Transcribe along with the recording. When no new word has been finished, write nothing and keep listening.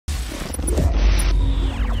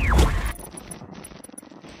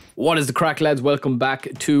What is the crack, lads? Welcome back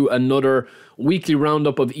to another weekly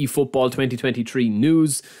roundup of eFootball 2023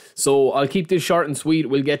 news. So I'll keep this short and sweet.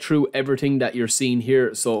 We'll get through everything that you're seeing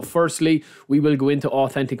here. So firstly, we will go into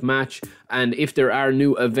Authentic Match, and if there are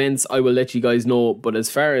new events, I will let you guys know. But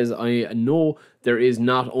as far as I know, there is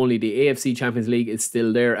not only the AFC Champions League, it's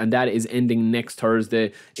still there, and that is ending next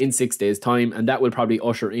Thursday in 6 days' time, and that will probably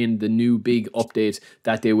usher in the new big update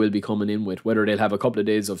that they will be coming in with. Whether they'll have a couple of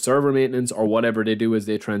days of server maintenance or whatever they do as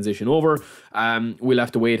they transition over, we'll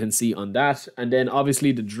have to wait and see on that. And then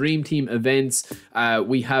obviously the Dream Team events,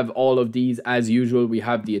 we have all of these as usual. We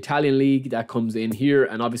have the Italian League that comes in here,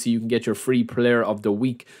 and obviously you can get your free player of the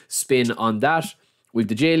week spin on that. We've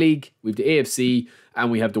the J League, we've the AFC, and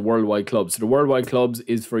we have the Worldwide Clubs. So the Worldwide Clubs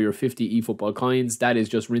is for your 50 eFootball coins. That is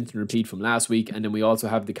just rinse and repeat from last week. And then we also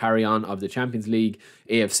have the carry-on of the Champions League,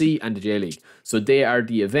 AFC, and the J League. So they are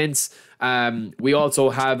the events. We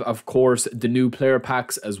also have, of course, the new player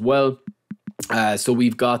packs as well. So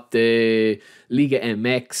we've got the Liga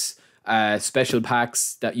MX special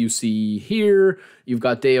packs that you see here. You've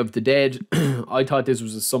got Day of the Dead. I thought this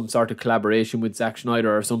was some sort of collaboration with Zack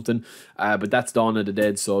Snyder or something, but that's Dawn of the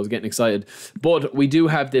Dead, so I was getting excited. But we do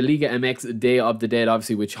have the Liga MX Day of the Dead,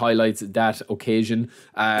 obviously, which highlights that occasion.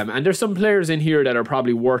 And there's some players in here that are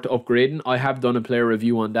probably worth upgrading. I have done a player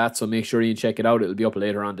review on that, so make sure you check it out. It'll be up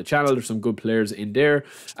later on the channel. There's some good players in there.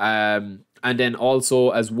 And then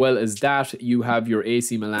also, as well as that, you have your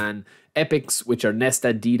AC Milan Epics, which are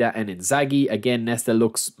Nesta, Dida, and Inzaghi. Again, Nesta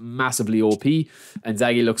looks massively OP.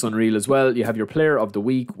 Inzaghi looks unreal as well. You have your player of the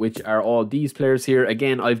week, which are all these players here.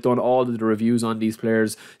 Again, I've done all of the reviews on these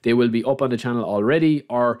players. They will be up on the channel already,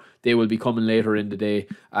 or they will be coming later in the day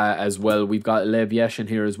as well. We've got Lev Yashin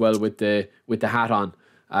here as well with the hat on.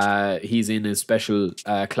 He's in his special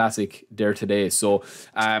classic there today. So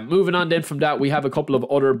moving on then from that, we have a couple of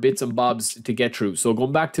other bits and bobs to get through. So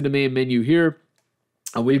going back to the main menu here,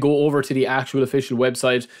 and we'll go over to the actual official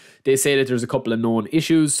website. They say that there's a couple of known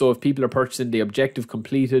issues. So if people are purchasing the objective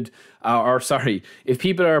completed, if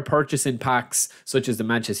people are purchasing packs such as the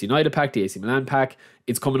Manchester United pack, the AC Milan pack,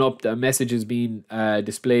 it's coming up that a message is being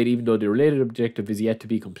displayed even though the related objective is yet to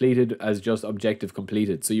be completed as just objective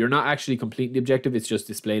completed. So you're not actually completing the objective, it's just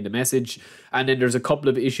displaying the message. And then there's a couple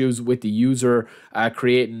of issues with the user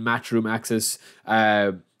creating matchroom access.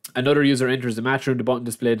 Another user enters the matchroom, the button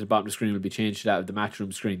displayed at the bottom of the screen will be changed to that of the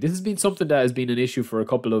matchroom screen. This has been something that has been an issue for a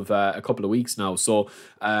couple of weeks now. So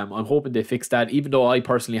I'm hoping they fix that, even though I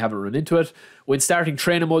personally haven't run into it. When starting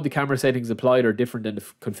trainer mode, the camera settings applied are different than the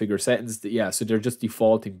configure settings. Yeah, so they're just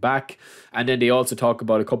defaulting back. And then they also talk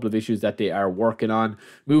about a couple of issues that they are working on.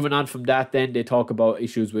 Moving on from that, then they talk about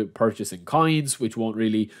issues with purchasing coins, which won't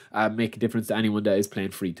really make a difference to anyone that is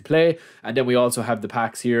playing free to play. And then we also have the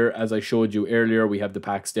packs here, as I showed you earlier. We have the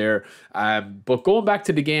packs there. But going back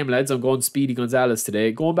to the game, lads, I'm going Speedy Gonzalez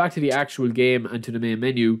today. Going back to the actual game and to the main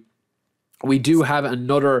menu, we do have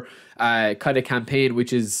another kind of campaign,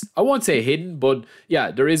 which is, I won't say hidden, but yeah,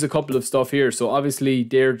 there is a couple of stuff here. So obviously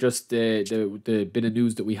they're just the bit of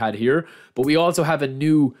news that we had here. But we also have a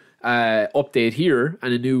new update here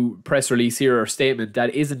and a new press release here or statement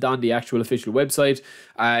that isn't on the actual official website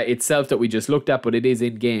itself that we just looked at, but it is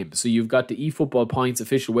in game. So you've got the eFootball Points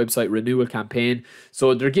official website renewal campaign.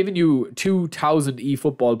 So they're giving you 2,000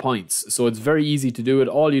 eFootball points. So it's very easy to do it.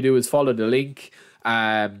 All you do is follow the link,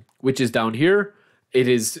 which is down here. It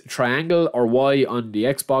is triangle or Y on the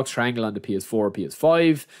Xbox, triangle on the PS4 or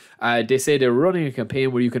PS5. They say they're running a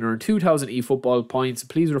campaign where you can earn 2,000 eFootball points.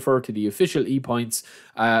 Please refer to the official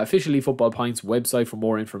official eFootball Points website for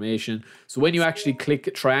more information. So when you actually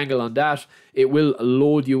click triangle on that, it will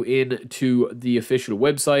load you in to the official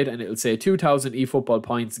website, and it'll say 2,000 eFootball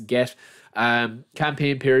points get.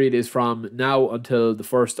 Campaign period is from now until the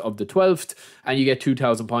 1st of the 12th, and you get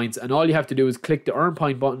 2,000 points, and all you have to do is click the earn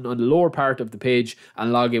point button on the lower part of the page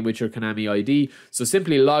and log in with your Konami ID. So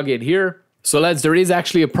simply log in here. So lads, there is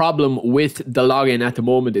actually a problem with the login at the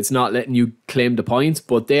moment. It's not letting you claim the points,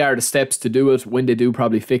 but they are the steps to do it. When they do,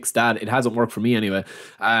 probably fix that. It hasn't worked for me anyway.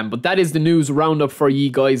 But that is the news roundup for you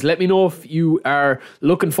guys. Let me know if you are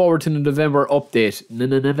looking forward to the November update.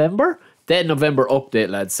 November? Dead November update,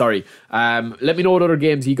 lads. Sorry. Let me know what other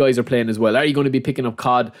games you guys are playing as well. Are you going to be picking up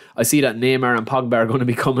COD? I see that Neymar and Pogba are going to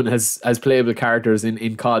be coming as playable characters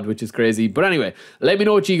in COD, which is crazy. But anyway, let me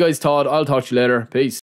know what you guys thought. I'll talk to you later. Peace.